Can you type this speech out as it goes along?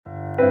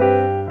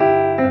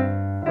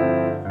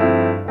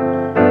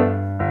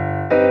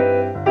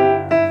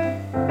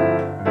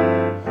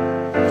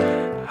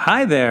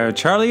there,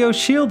 Charlie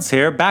O'Shields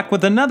here, back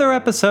with another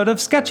episode of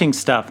Sketching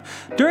Stuff.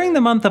 During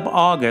the month of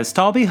August,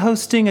 I'll be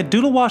hosting a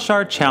Doodle Wash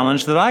Art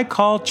Challenge that I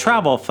call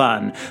Travel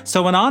Fun.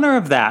 So in honor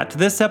of that,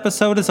 this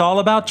episode is all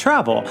about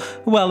travel.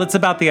 Well, it's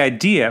about the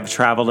idea of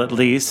travel at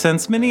least,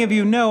 since many of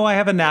you know I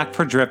have a knack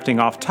for drifting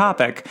off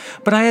topic.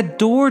 But I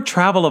adore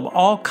travel of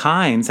all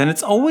kinds, and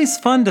it's always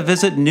fun to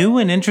visit new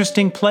and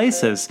interesting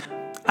places.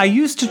 I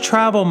used to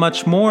travel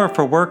much more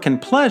for work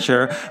and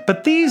pleasure,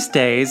 but these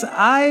days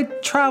I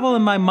travel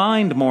in my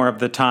mind more of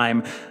the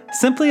time,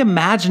 simply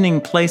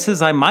imagining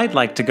places I might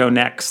like to go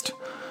next.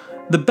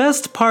 The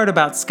best part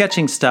about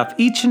sketching stuff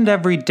each and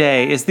every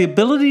day is the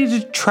ability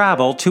to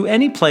travel to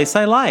any place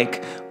I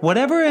like.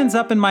 Whatever ends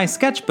up in my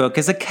sketchbook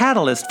is a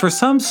catalyst for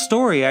some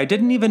story I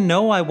didn't even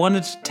know I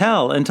wanted to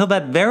tell until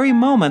that very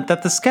moment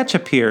that the sketch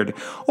appeared,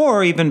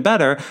 or even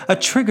better, a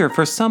trigger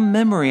for some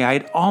memory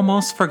I'd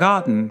almost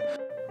forgotten.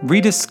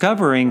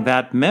 Rediscovering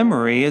that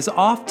memory is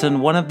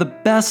often one of the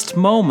best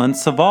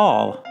moments of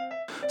all.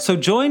 So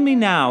join me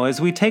now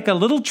as we take a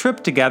little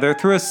trip together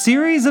through a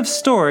series of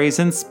stories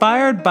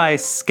inspired by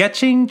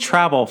sketching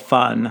travel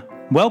fun.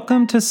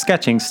 Welcome to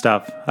Sketching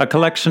Stuff, a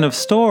collection of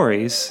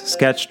stories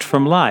sketched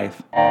from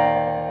life.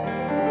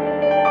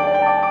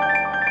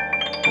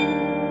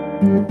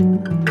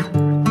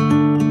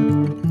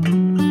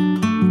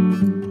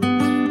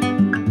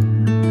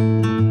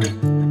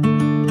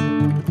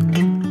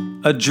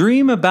 A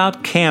dream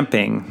about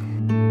camping.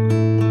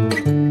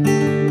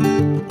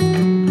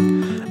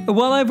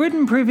 Well, I've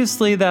written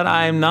previously that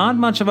I'm not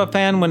much of a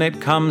fan when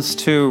it comes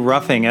to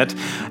roughing it,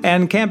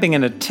 and camping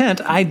in a tent.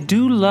 I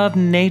do love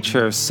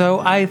nature, so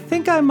I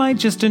think I might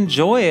just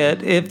enjoy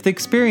it if the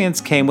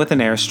experience came with an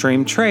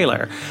Airstream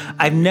trailer.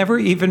 I've never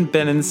even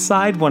been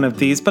inside one of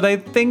these, but I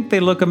think they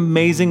look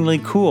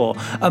amazingly cool.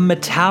 A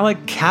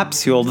metallic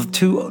capsule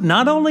to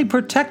not only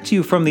protect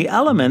you from the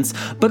elements,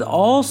 but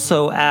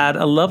also add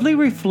a lovely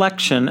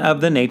reflection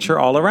of the nature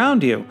all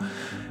around you.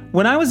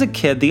 When I was a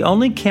kid, the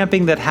only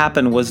camping that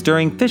happened was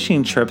during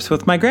fishing trips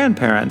with my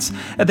grandparents.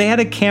 They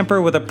had a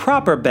camper with a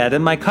proper bed,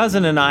 and my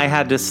cousin and I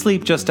had to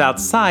sleep just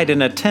outside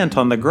in a tent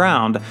on the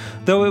ground.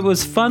 Though it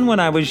was fun when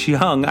I was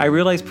young, I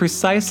realized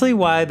precisely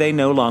why they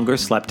no longer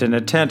slept in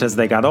a tent as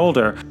they got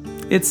older.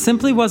 It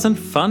simply wasn't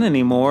fun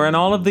anymore, and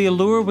all of the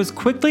allure was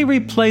quickly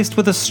replaced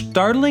with a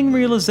startling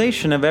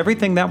realization of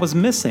everything that was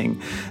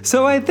missing.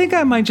 So I think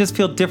I might just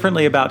feel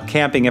differently about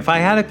camping if I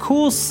had a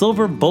cool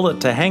silver bullet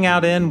to hang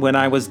out in when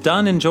I was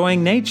done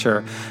enjoying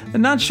nature.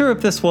 I'm not sure if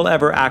this will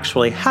ever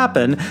actually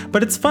happen,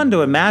 but it's fun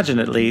to imagine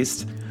at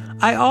least.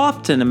 I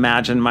often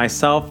imagine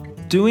myself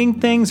doing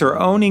things or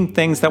owning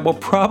things that will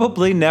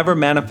probably never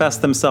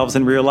manifest themselves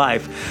in real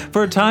life.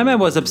 For a time, I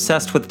was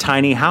obsessed with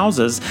tiny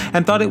houses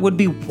and thought it would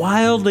be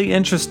wildly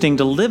interesting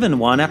to live in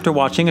one after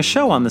watching a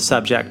show on the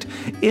subject.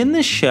 In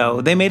the show,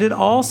 they made it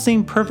all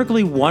seem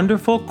perfectly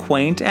wonderful,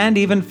 quaint, and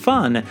even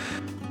fun.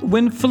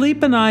 When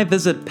Philippe and I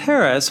visit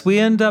Paris, we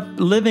end up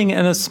living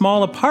in a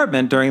small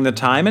apartment during the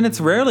time, and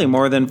it's rarely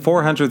more than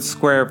 400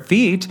 square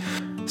feet.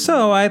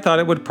 So I thought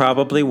it would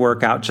probably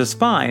work out just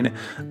fine.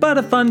 But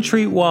a fun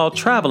treat while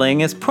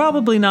traveling is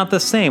probably not the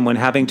same when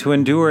having to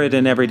endure it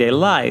in everyday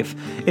life.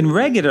 In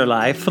regular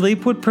life,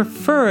 Philippe would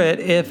prefer it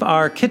if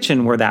our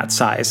kitchen were that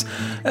size.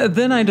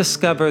 Then I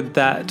discovered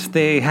that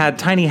they had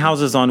tiny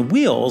houses on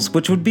wheels,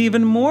 which would be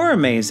even more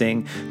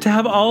amazing. To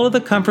have all of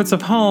the comforts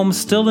of home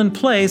still in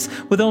place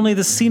with only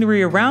the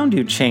scenery around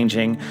you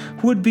changing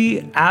would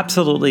be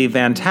absolutely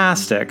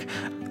fantastic.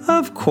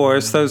 Of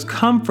course, those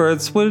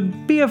comforts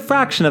would be a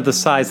fraction of the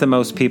size that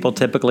most people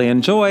typically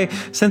enjoy,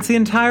 since the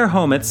entire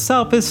home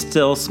itself is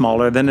still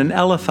smaller than an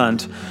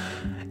elephant.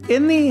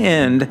 In the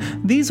end,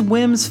 these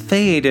whims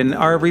fade and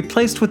are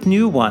replaced with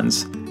new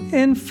ones.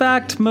 In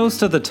fact,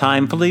 most of the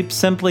time, Philippe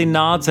simply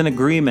nods in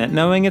agreement,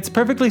 knowing it's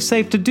perfectly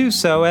safe to do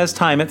so as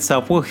time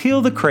itself will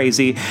heal the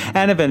crazy,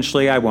 and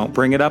eventually I won't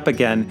bring it up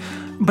again.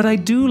 But I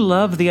do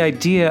love the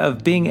idea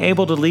of being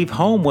able to leave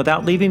home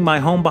without leaving my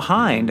home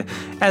behind.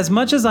 As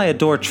much as I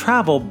adore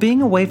travel,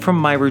 being away from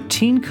my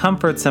routine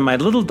comforts and my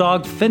little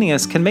dog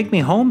Phineas can make me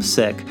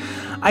homesick.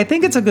 I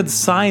think it's a good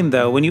sign,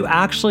 though, when you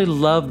actually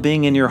love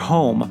being in your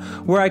home.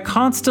 Were I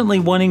constantly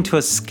wanting to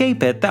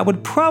escape it, that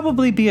would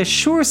probably be a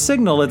sure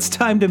signal it's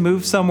time to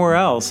move somewhere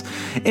else.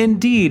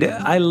 Indeed,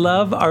 I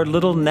love our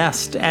little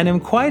nest and am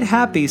quite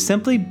happy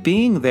simply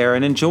being there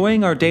and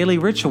enjoying our daily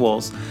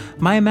rituals.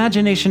 My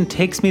imagination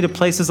takes me to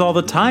places all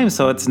the time,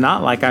 so it's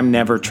not like I'm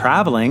never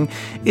traveling.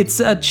 It's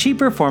a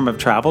cheaper form of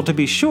travel, to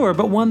be sure,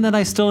 but one that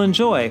I still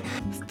enjoy.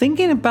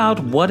 Thinking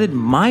about what it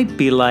might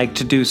be like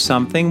to do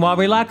something while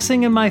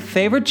relaxing in my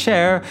favorite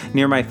chair,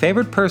 near my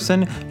favorite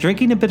person,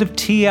 drinking a bit of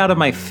tea out of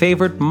my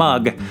favorite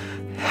mug.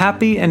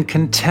 Happy and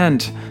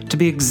content to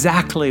be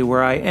exactly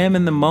where I am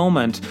in the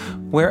moment,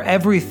 where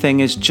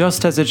everything is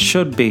just as it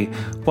should be,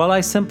 while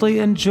I simply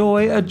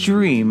enjoy a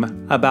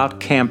dream about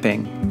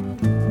camping.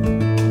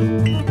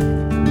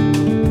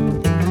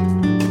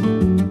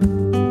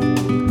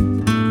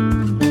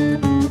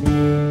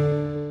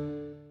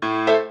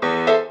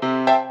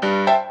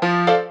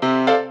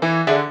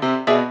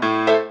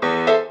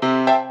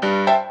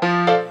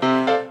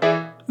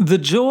 The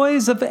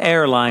joys of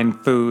airline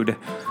food.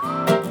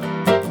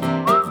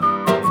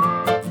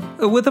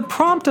 With a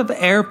prompt of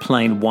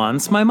airplane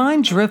once, my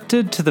mind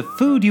drifted to the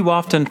food you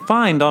often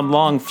find on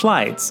long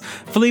flights.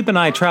 Philippe and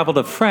I travel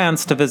to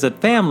France to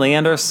visit family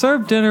and are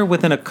served dinner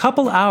within a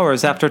couple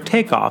hours after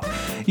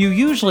takeoff. You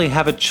usually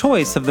have a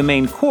choice of the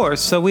main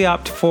course, so we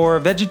opt for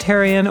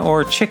vegetarian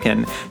or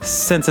chicken,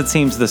 since it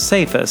seems the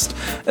safest.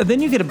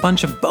 Then you get a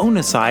bunch of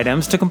bonus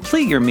items to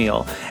complete your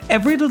meal.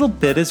 Every little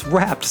bit is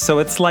wrapped, so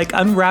it's like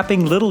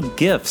unwrapping little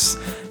gifts.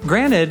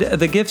 Granted,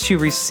 the gifts you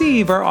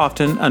receive are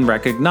often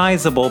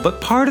unrecognizable, but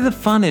part of the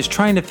fun is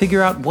trying to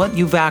figure out what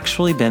you've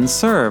actually been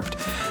served.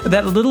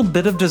 That little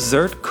bit of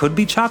dessert could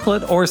be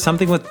chocolate or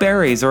something with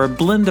berries or a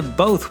blend of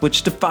both,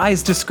 which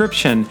defies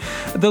description.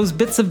 Those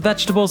bits of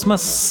vegetables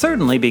must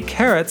certainly be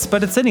carrots,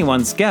 but it's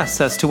anyone's guess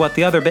as to what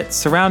the other bits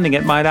surrounding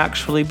it might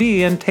actually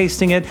be, and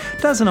tasting it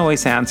doesn't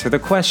always answer the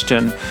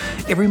question.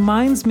 It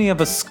reminds me of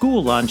a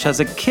school lunch as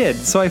a kid,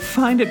 so I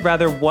find it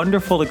rather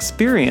wonderful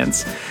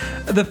experience.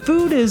 The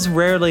food is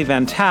rarely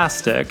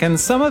fantastic, and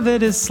some of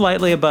it is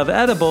slightly above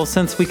edible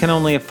since we can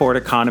only afford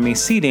economy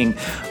seating,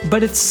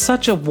 but it's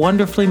such a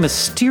wonderfully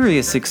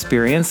mysterious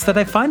experience that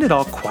I find it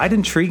all quite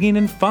intriguing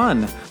and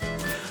fun.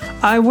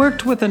 I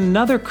worked with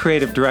another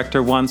creative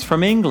director once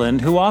from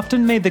England who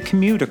often made the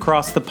commute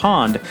across the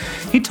pond.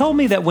 He told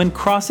me that when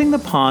crossing the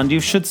pond,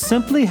 you should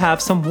simply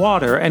have some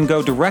water and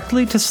go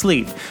directly to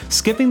sleep,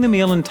 skipping the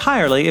meal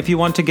entirely if you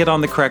want to get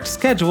on the correct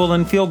schedule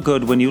and feel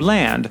good when you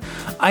land.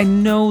 I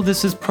know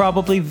this is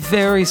probably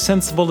very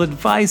sensible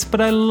advice,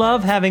 but I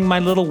love having my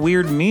little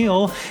weird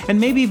meal and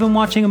maybe even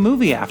watching a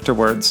movie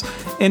afterwards.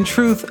 In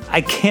truth, I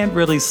can't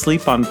really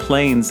sleep on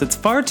planes. It's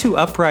far too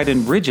upright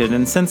and rigid,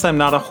 and since I'm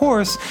not a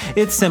horse,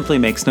 it simply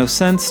makes no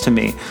sense to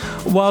me.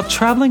 While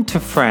traveling to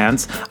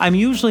France, I'm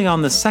usually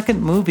on the second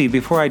movie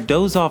before I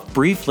doze off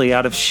briefly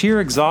out of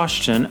sheer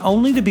exhaustion,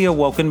 only to be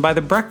awoken by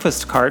the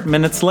breakfast cart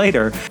minutes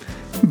later.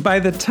 By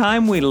the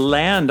time we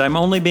land, I'm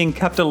only being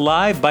kept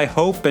alive by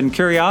hope and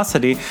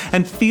curiosity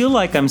and feel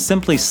like I'm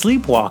simply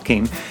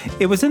sleepwalking.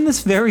 It was in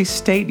this very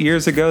state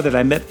years ago that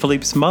I met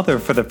Philippe's mother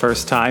for the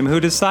first time, who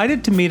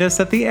decided to meet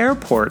us at the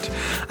airport.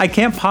 I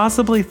can't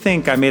possibly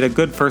think I made a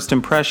good first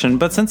impression,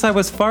 but since I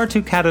was far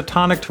too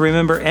catatonic to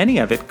remember any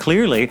of it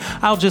clearly,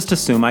 I'll just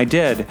assume I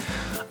did.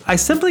 I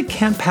simply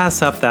can't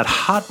pass up that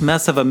hot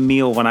mess of a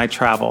meal when I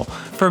travel.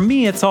 For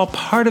me, it's all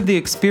part of the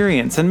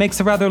experience and makes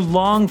a rather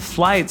long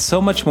flight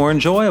so much more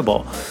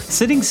enjoyable.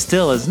 Sitting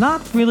still is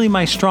not really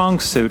my strong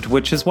suit,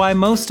 which is why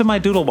most of my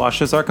doodle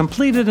washes are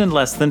completed in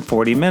less than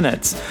 40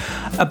 minutes.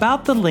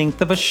 About the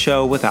length of a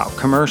show without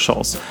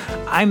commercials.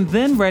 I'm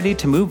then ready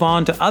to move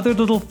on to other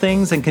little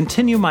things and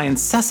continue my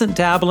incessant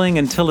dabbling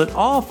until it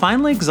all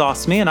finally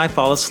exhausts me and I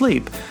fall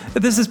asleep.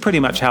 This is pretty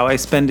much how I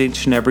spend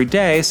each and every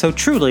day, so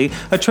truly,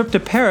 a trip to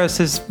Paris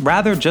is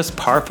rather just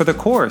par for the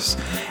course.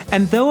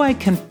 And though I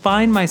can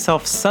find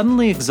myself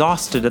suddenly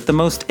exhausted at the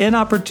most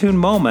inopportune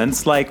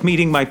moments, like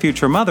meeting my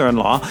future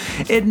mother-in-law,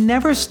 it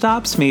never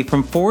stops me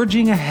from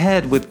forging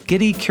ahead with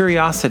giddy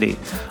curiosity.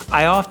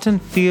 I often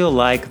feel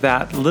like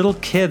that little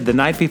kid the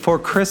night before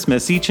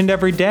Christmas each and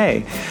every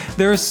day.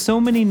 There are so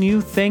many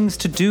new things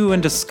to do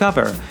and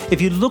discover.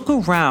 If you look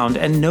around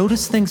and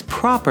notice things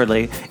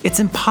properly, it's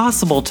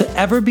impossible to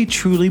ever be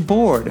truly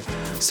bored.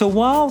 So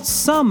while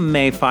some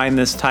may find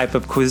this type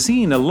of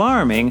cuisine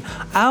alarming,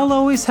 I'll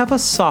always have a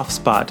soft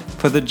spot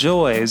for the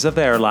joys of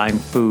airline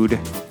food.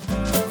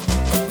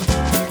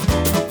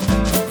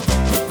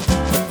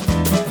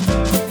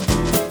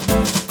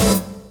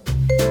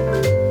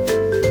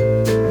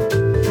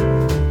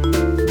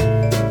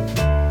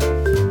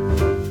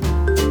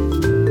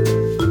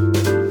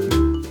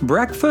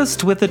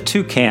 Breakfast with a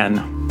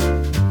toucan.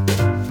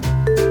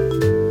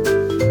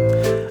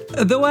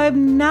 Though I've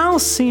now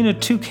seen a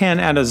toucan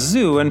at a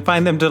zoo and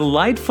find them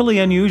delightfully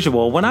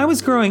unusual, when I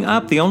was growing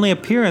up, the only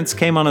appearance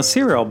came on a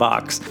cereal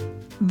box.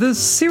 The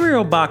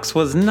cereal box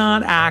was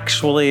not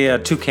actually a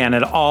toucan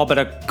at all, but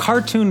a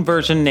cartoon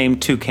version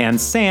named Toucan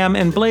Sam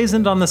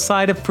emblazoned on the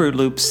side of Fruit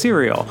Loops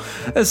cereal.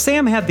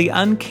 Sam had the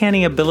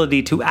uncanny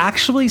ability to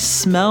actually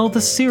smell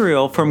the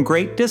cereal from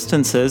great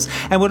distances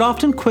and would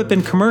often quip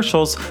in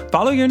commercials,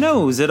 "Follow your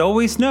nose, it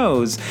always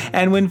knows,"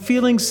 and when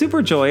feeling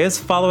super joyous,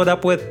 follow it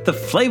up with "the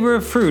flavor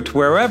of fruit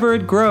wherever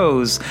it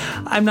grows."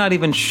 I'm not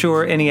even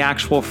sure any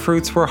actual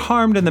fruits were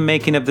harmed in the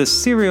making of this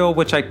cereal,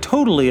 which I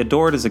totally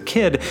adored as a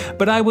kid,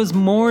 but I was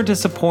more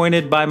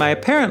disappointed by my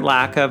apparent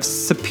lack of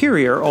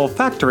superior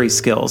olfactory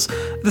skills.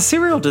 The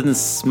cereal didn't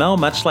smell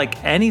much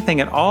like anything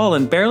at all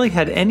and barely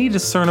had any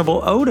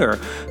discernible odor,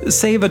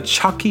 save a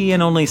chalky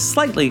and only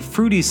slightly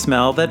fruity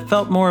smell that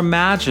felt more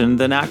imagined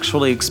than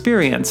actually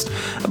experienced.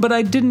 But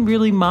I didn't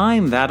really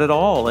mind that at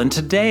all, and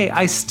today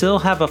I still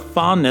have a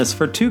fondness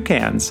for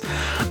toucans.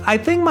 I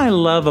think my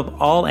love of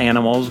all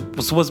animals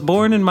was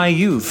born in my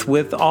youth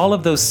with all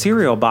of those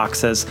cereal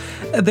boxes.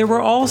 There were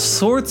all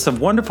sorts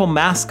of wonderful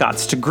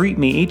mascots to greet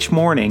me each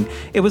morning.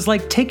 It was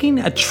like taking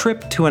a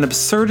trip to an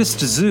absurdist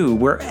zoo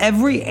where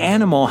every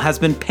animal has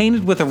been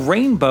painted with a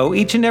rainbow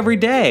each and every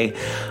day.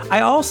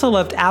 I also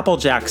loved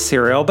Applejack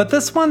cereal, but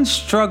this one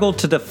struggled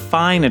to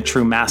define a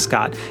true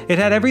mascot. It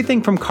had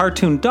everything from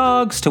cartoon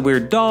dogs to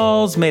weird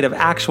dolls made of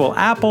actual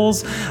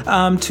apples,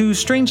 to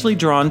strangely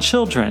drawn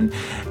children,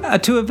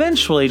 to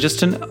eventually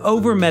just an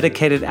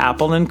over-medicated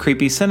apple and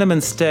creepy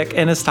cinnamon stick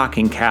in a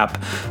stocking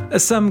cap.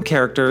 Some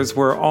characters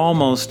were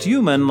almost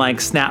human, like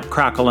Snap,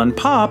 Crackle, and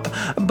Pop,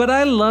 but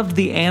I loved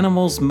the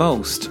animals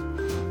most.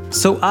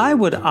 So I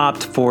would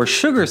opt for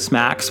Sugar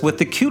Smacks with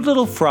the cute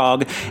little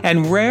frog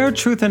and Rare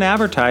Truth in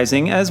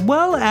Advertising, as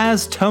well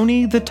as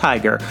Tony the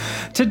Tiger.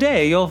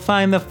 Today you'll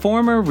find the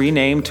former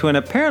renamed to an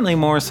apparently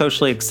more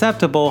socially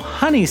acceptable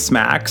Honey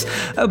Smacks,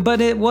 but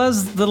it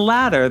was the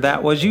latter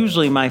that was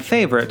usually my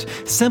favorite,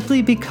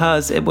 simply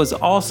because it was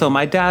also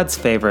my dad's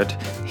favorite.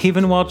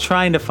 Even while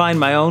trying to find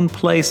my own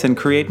place and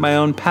create my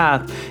own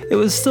path, it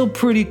was still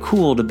pretty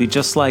cool to be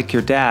just like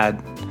your dad.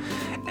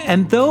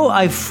 And though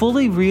I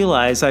fully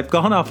realize I've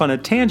gone off on a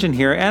tangent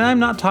here, and I'm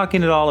not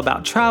talking at all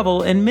about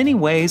travel, in many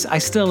ways I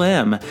still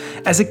am.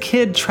 As a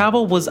kid,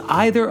 travel was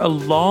either a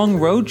long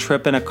road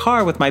trip in a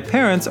car with my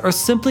parents or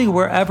simply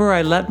wherever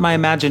I let my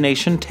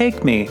imagination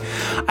take me.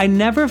 I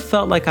never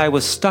felt like I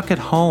was stuck at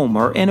home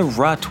or in a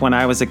rut when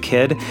I was a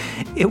kid.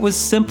 It was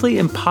simply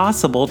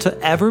impossible to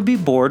ever be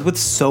bored with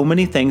so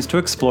many things to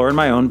explore in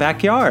my own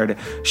backyard.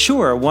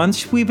 Sure,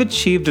 once we've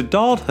achieved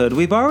adulthood,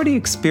 we've already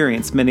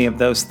experienced many of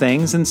those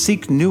things and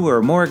seek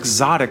newer, more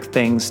exotic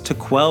things to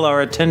quell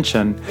our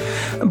attention.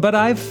 But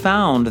I've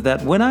found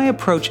that when I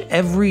approach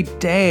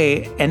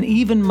everyday and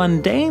even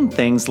mundane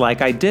things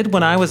like I did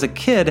when I was a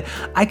kid,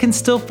 I can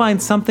still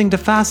find something to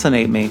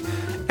fascinate me.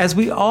 As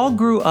we all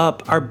grew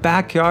up, our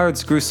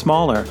backyards grew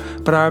smaller,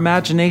 but our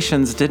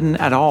imaginations didn't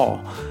at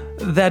all.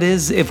 That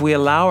is, if we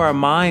allow our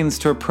minds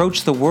to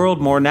approach the world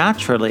more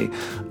naturally.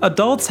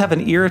 Adults have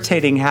an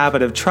irritating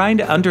habit of trying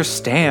to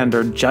understand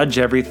or judge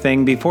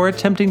everything before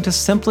attempting to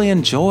simply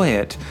enjoy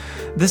it.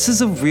 This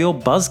is a real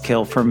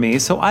buzzkill for me,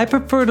 so I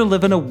prefer to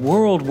live in a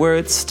world where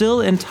it's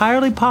still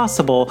entirely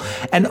possible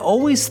and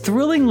always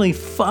thrillingly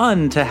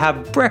fun to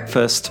have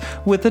breakfast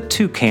with a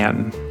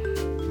toucan.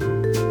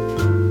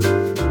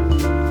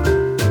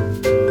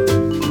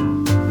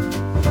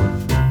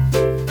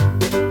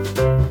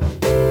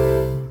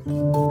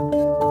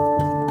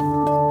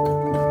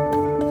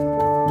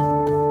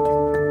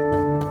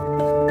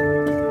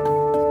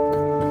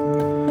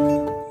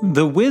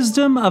 The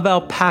wisdom of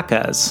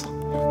alpacas.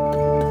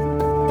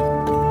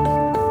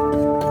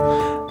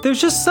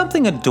 There's just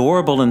something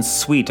adorable and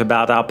sweet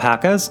about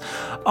alpacas.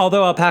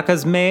 Although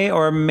alpacas may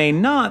or may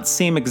not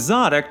seem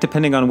exotic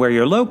depending on where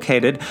you're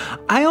located,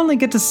 I only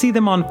get to see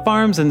them on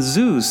farms and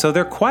zoos, so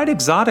they're quite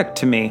exotic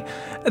to me.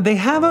 They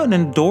have an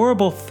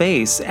adorable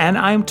face, and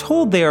I'm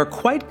told they are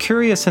quite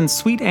curious and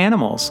sweet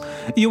animals.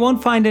 You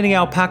won't find any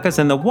alpacas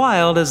in the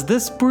wild, as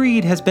this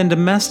breed has been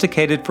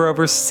domesticated for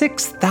over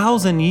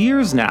 6,000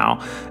 years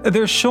now.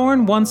 They're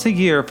shorn once a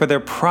year for their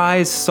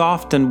prized,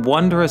 soft, and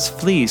wondrous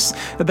fleece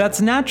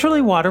that's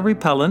naturally water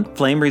repellent,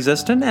 flame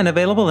resistant, and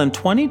available in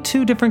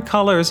 22 different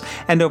colors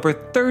and over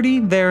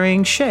 30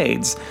 varying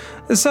shades.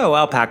 So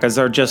alpacas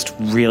are just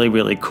really,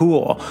 really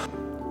cool.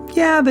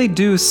 Yeah, they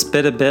do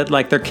spit a bit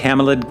like their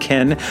camelid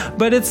kin,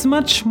 but it's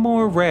much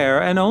more rare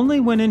and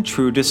only when in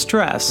true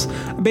distress.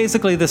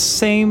 Basically the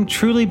same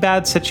truly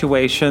bad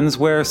situations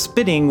where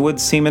spitting would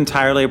seem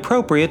entirely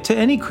appropriate to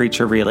any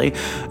creature really.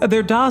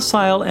 Their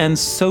docile and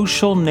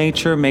social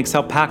nature makes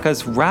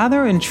alpacas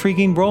rather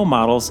intriguing role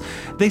models.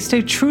 They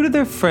stay true to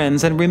their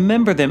friends and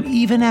remember them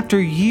even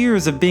after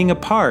years of being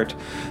apart.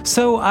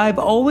 So I've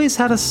always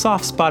had a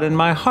soft spot in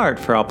my heart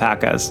for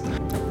alpacas.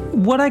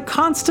 What I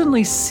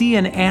constantly see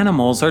in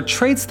animals are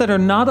traits that are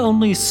not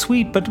only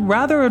sweet but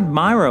rather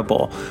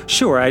admirable.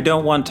 Sure, I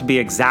don't want to be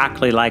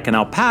exactly like an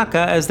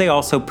alpaca, as they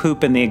also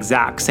poop in the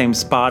exact same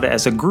spot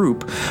as a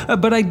group,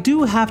 but I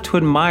do have to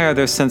admire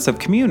their sense of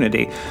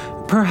community.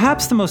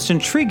 Perhaps the most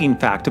intriguing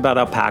fact about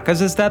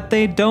alpacas is that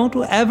they don't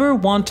ever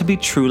want to be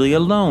truly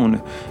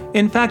alone.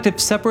 In fact, if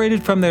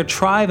separated from their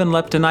tribe and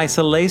left in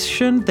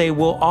isolation, they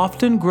will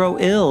often grow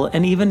ill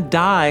and even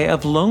die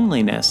of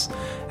loneliness.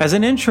 As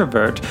an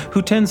introvert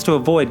who tends to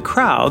avoid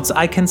crowds,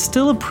 I can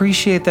still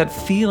appreciate that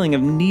feeling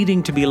of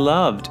needing to be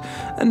loved.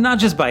 Not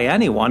just by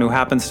anyone who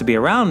happens to be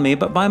around me,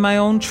 but by my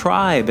own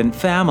tribe and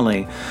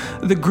family.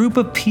 The group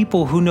of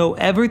people who know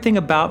everything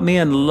about me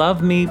and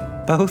love me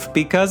both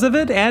because of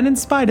it and in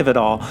spite of it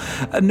all.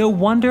 No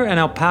wonder an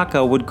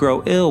alpaca would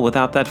grow ill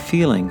without that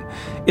feeling.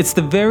 It's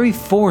the very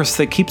force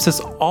that keeps us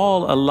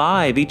all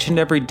alive each and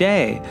every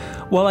day.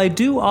 While I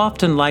do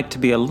often like to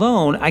be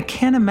alone, I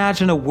can't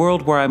imagine a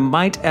world where I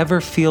might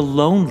ever feel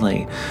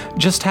lonely.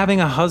 Just having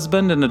a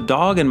husband and a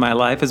dog in my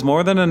life is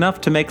more than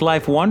enough to make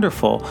life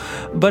wonderful.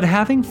 But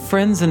having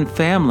friends and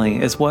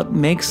family is what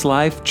makes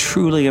life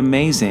truly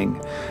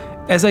amazing.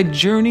 As I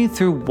journey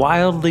through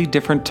wildly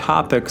different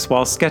topics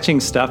while sketching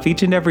stuff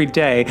each and every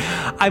day,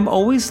 I'm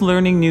always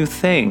learning new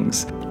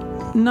things.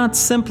 Not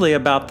simply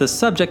about the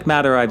subject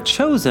matter I've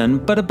chosen,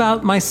 but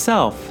about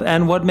myself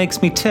and what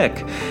makes me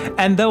tick.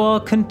 And though I'll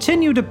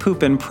continue to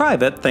poop in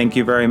private, thank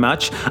you very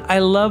much, I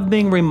love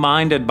being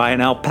reminded by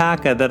an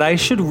alpaca that I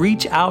should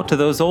reach out to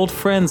those old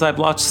friends I've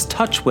lost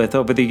touch with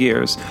over the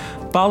years.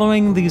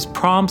 Following these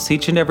prompts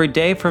each and every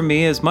day for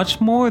me is much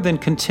more than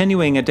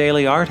continuing a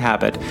daily art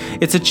habit.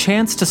 It's a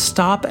chance to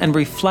stop and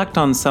reflect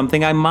on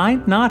something I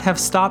might not have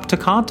stopped to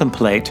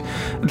contemplate.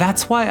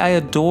 That's why I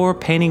adore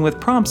painting with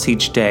prompts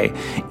each day.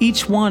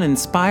 Each one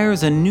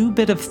inspires a new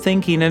bit of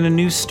thinking and a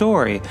new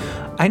story.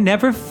 I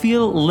never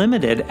feel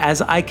limited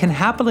as I can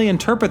happily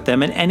interpret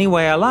them in any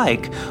way I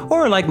like,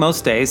 or like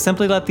most days,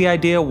 simply let the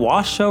idea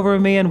wash over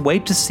me and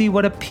wait to see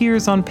what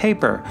appears on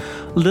paper.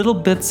 Little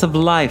bits of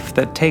life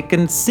that,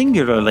 taken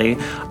singularly,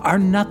 are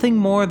nothing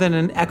more than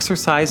an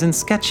exercise in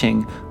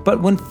sketching,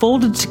 but when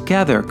folded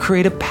together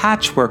create a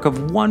patchwork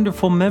of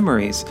wonderful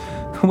memories.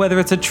 Whether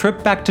it's a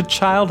trip back to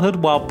childhood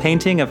while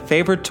painting a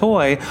favorite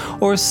toy,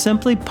 or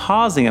simply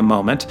pausing a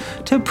moment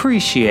to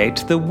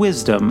appreciate the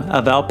wisdom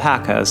of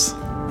alpacas.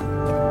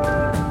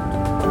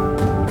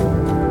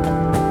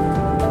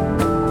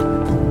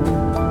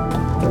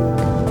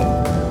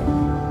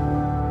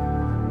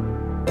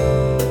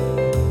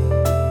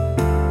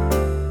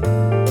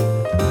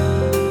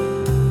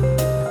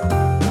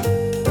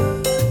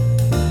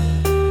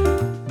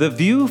 The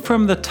view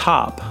from the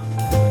top.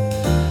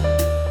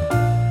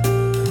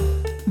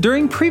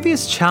 During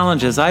previous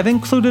challenges, I've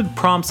included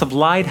prompts of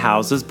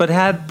lighthouses, but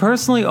had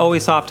personally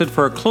always opted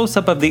for a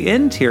close-up of the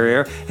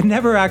interior and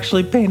never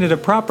actually painted a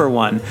proper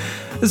one.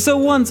 So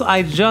once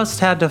I just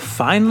had to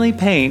finally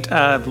paint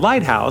a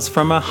lighthouse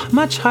from a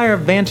much higher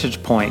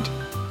vantage point.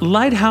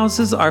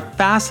 Lighthouses are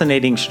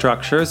fascinating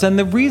structures, and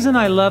the reason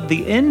I love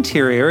the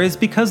interior is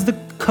because the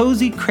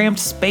cozy cramped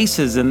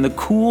spaces and the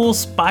cool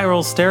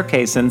spiral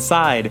staircase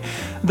inside.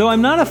 Though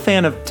I'm not a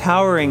fan of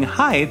towering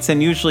heights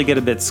and usually get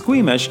a bit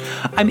squeamish,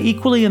 I'm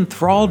equally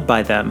enthralled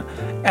by them.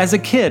 As a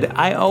kid,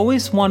 I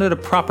always wanted a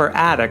proper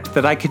attic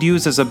that I could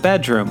use as a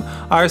bedroom.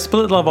 Our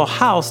split-level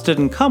house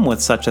didn't come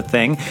with such a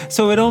thing,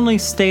 so it only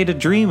stayed a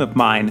dream of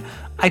mine.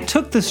 I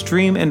took this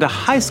dream into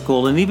high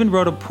school and even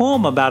wrote a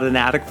poem about an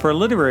attic for a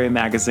literary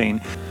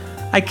magazine.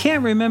 I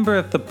can't remember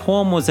if the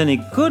poem was any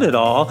good at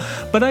all,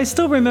 but I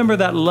still remember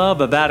that love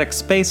of attic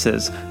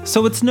spaces.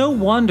 So it's no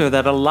wonder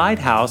that a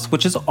lighthouse,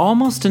 which is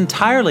almost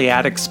entirely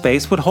attic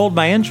space, would hold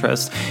my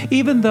interest,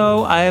 even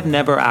though I have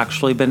never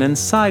actually been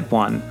inside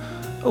one.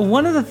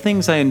 One of the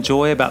things I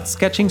enjoy about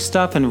sketching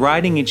stuff and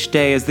writing each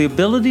day is the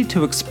ability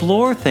to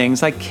explore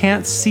things I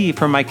can't see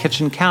from my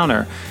kitchen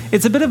counter.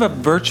 It's a bit of a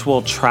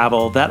virtual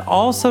travel that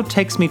also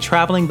takes me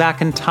traveling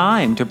back in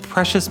time to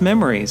precious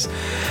memories.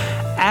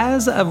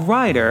 As a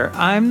writer,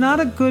 I'm not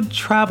a good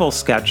travel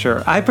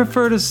sketcher. I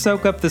prefer to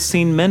soak up the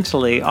scene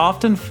mentally,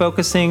 often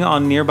focusing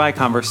on nearby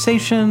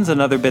conversations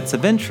and other bits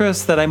of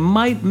interest that I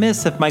might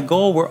miss if my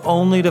goal were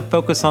only to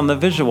focus on the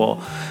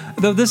visual.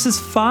 Though this is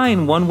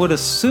fine, one would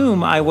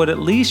assume I would at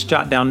least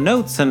jot down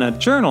notes in a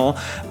journal,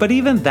 but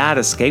even that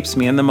escapes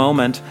me in the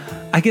moment.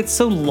 I get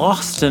so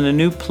lost in a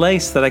new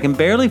place that I can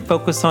barely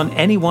focus on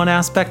any one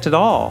aspect at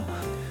all.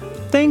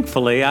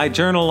 Thankfully, I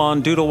journal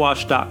on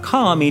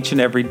doodlewash.com each and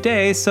every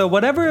day, so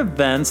whatever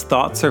events,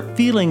 thoughts, or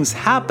feelings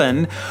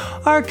happen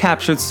are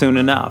captured soon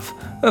enough.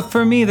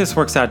 For me, this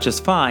works out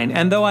just fine,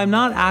 and though I'm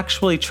not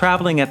actually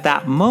traveling at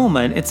that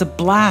moment, it's a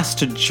blast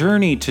to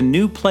journey to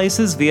new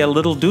places via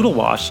Little Doodle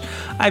Wash.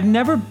 I've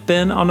never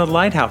been on a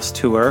lighthouse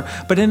tour,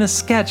 but in a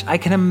sketch, I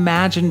can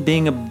imagine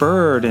being a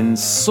bird and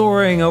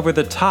soaring over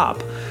the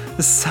top,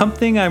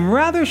 something I'm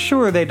rather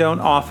sure they don't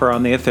offer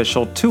on the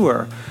official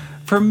tour.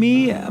 For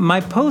me, my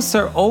posts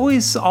are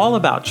always all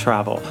about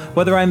travel,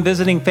 whether I'm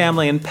visiting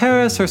family in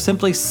Paris or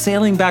simply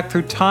sailing back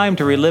through time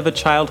to relive a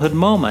childhood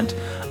moment.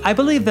 I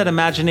believe that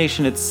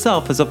imagination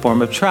itself is a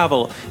form of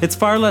travel. It's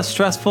far less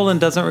stressful and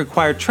doesn't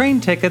require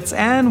train tickets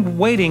and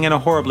waiting in a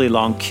horribly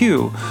long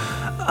queue.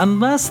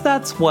 Unless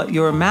that's what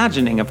you're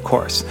imagining, of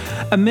course.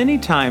 Many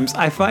times,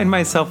 I find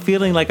myself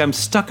feeling like I'm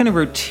stuck in a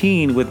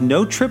routine with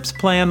no trips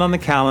planned on the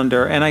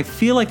calendar, and I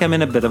feel like I'm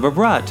in a bit of a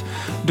rut.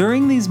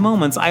 During these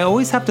moments, I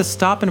always have to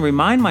stop and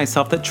remind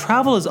myself that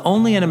travel is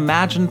only an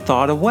imagined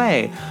thought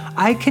away.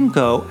 I can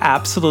go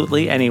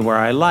absolutely anywhere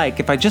I like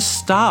if I just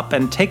stop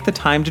and take the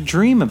time to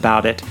dream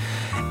about it.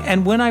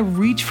 And when I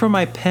reach for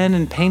my pen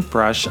and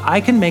paintbrush,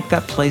 I can make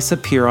that place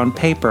appear on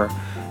paper.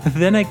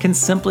 Then I can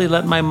simply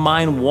let my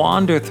mind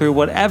wander through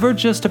whatever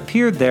just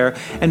appeared there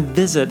and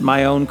visit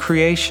my own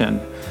creation.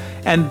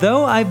 And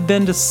though I've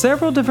been to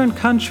several different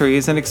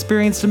countries and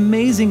experienced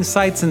amazing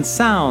sights and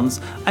sounds,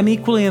 I'm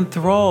equally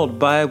enthralled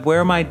by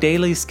where my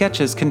daily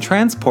sketches can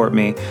transport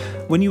me.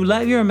 When you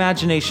let your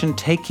imagination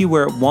take you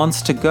where it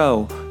wants to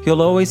go,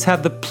 you'll always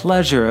have the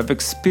pleasure of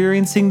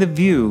experiencing the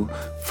view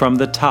from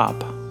the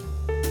top.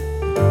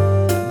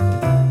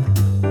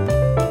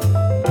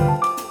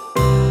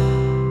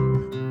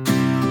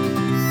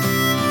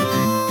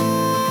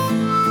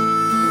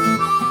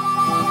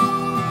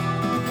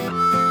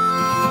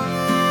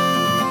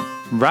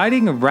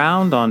 Riding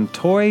around on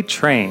toy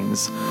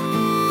trains.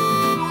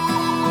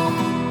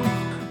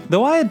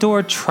 Though I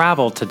adore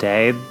travel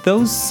today,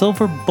 those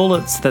silver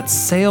bullets that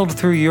sailed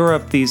through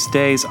Europe these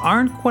days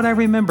aren't what I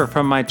remember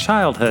from my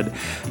childhood.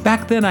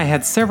 Back then I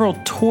had several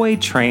toy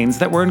trains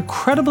that were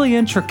incredibly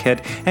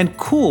intricate and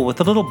cool with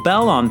a little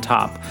bell on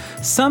top.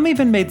 Some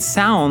even made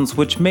sounds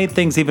which made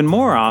things even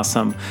more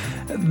awesome.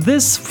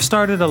 This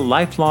started a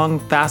lifelong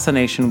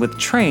fascination with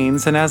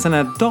trains, and as an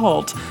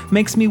adult,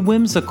 makes me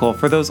whimsical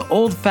for those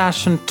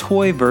old-fashioned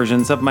toy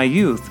versions of my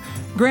youth.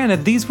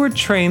 Granted, these were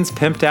trains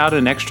pimped out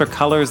in extra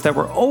colors that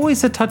were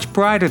always a touch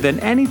brighter than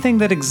anything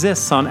that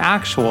exists on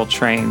actual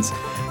trains.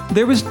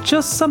 There was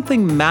just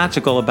something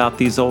magical about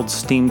these old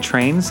steam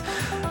trains.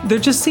 There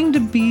just seemed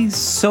to be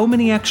so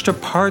many extra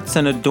parts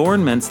and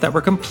adornments that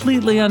were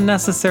completely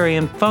unnecessary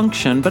in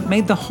function, but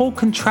made the whole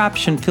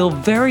contraption feel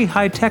very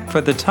high-tech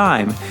for the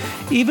time.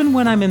 Even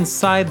when I'm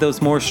inside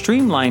those more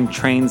streamlined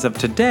trains of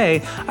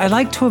today, I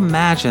like to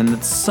imagine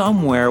that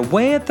somewhere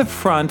way at the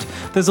front,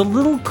 there's a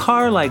little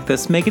car like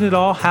this making it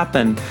all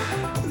happen.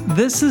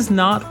 This is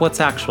not what's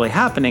actually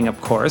happening, of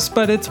course,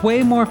 but it's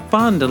way more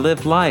fun to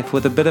live life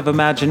with a bit of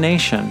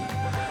imagination.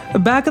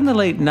 Back in the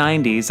late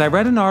 90s, I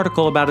read an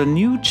article about a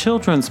new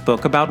children's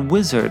book about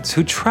wizards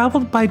who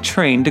traveled by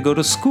train to go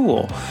to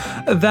school.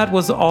 That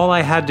was all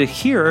I had to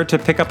hear to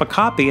pick up a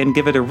copy and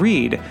give it a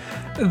read.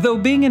 Though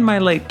being in my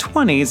late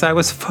 20s, I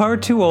was far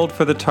too old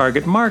for the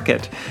target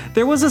market.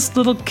 There was this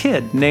little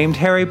kid named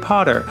Harry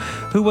Potter,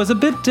 who was a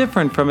bit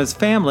different from his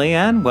family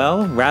and,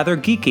 well, rather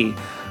geeky.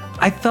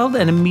 I felt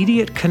an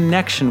immediate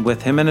connection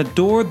with him and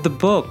adored the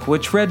book,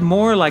 which read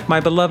more like my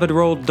beloved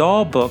Roald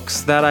Dahl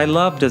books that I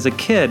loved as a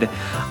kid.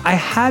 I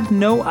had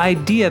no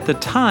idea at the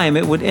time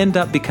it would end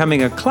up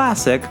becoming a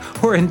classic,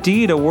 or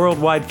indeed a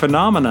worldwide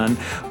phenomenon,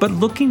 but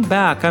looking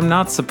back, I'm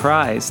not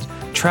surprised.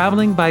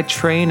 Traveling by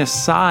train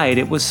aside,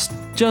 it was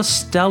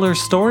just stellar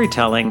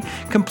storytelling,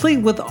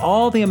 complete with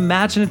all the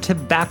imaginative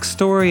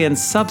backstory and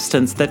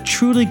substance that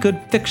truly good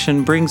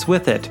fiction brings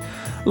with it.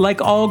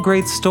 Like all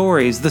great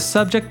stories, the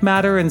subject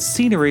matter and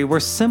scenery were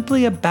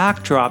simply a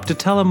backdrop to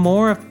tell a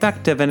more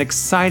effective and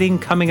exciting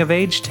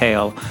coming-of-age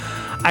tale.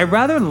 I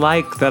rather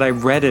like that I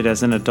read it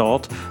as an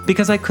adult,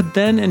 because I could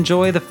then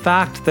enjoy the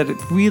fact that it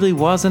really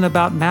wasn't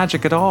about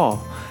magic at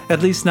all,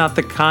 at least not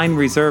the kind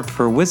reserved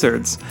for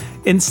wizards.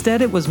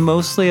 Instead, it was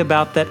mostly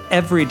about that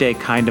everyday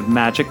kind of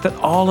magic that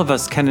all of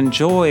us can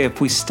enjoy if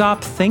we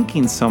stop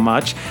thinking so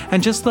much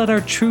and just let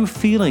our true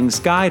feelings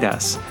guide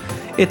us.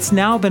 It's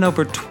now been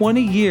over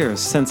 20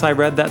 years since I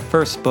read that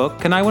first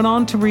book, and I went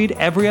on to read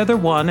every other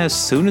one as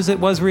soon as it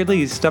was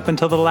released up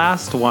until the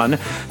last one,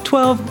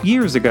 12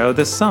 years ago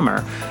this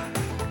summer.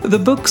 The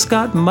books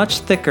got much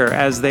thicker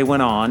as they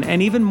went on,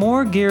 and even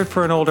more geared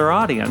for an older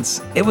audience.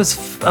 It was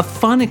a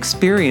fun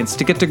experience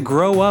to get to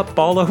grow up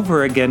all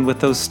over again with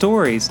those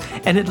stories,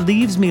 and it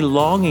leaves me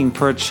longing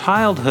for a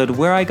childhood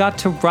where I got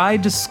to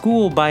ride to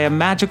school by a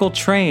magical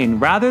train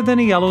rather than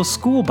a yellow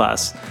school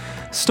bus.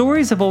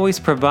 Stories have always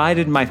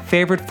provided my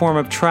favorite form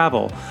of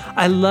travel.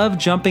 I love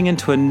jumping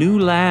into a new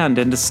land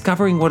and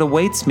discovering what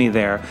awaits me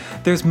there.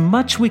 There's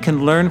much we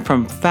can learn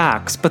from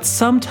facts, but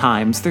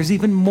sometimes there's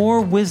even more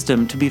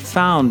wisdom to be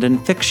found in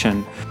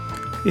fiction.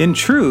 In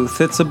truth,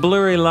 it's a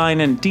blurry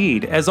line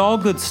indeed, as all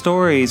good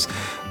stories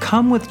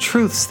come with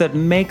truths that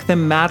make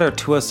them matter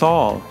to us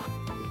all.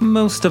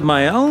 Most of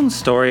my own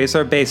stories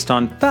are based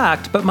on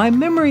fact, but my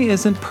memory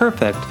isn't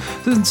perfect,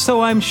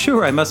 so I'm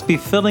sure I must be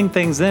filling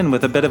things in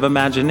with a bit of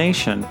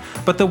imagination.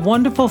 But the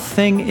wonderful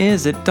thing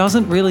is, it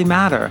doesn't really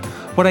matter.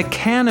 What I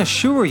can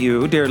assure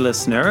you, dear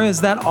listener,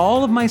 is that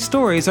all of my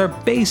stories are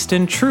based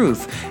in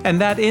truth,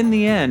 and that in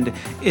the end,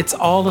 it's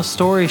all a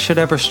story should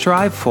ever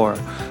strive for.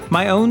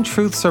 My own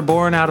truths are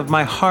born out of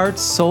my heart,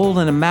 soul,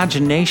 and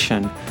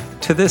imagination.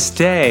 To this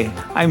day,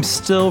 I'm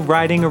still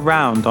riding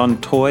around on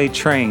toy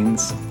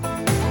trains.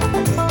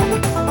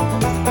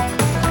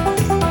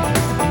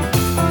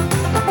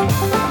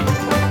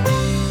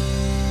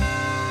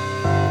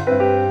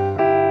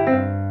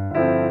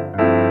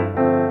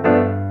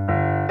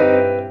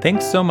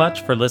 Thanks so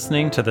much for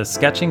listening to the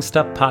Sketching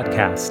Stuff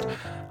podcast.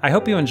 I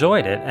hope you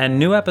enjoyed it, and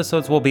new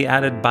episodes will be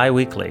added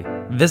bi-weekly.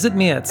 Visit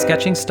me at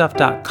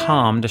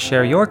sketchingstuff.com to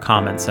share your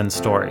comments and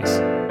stories.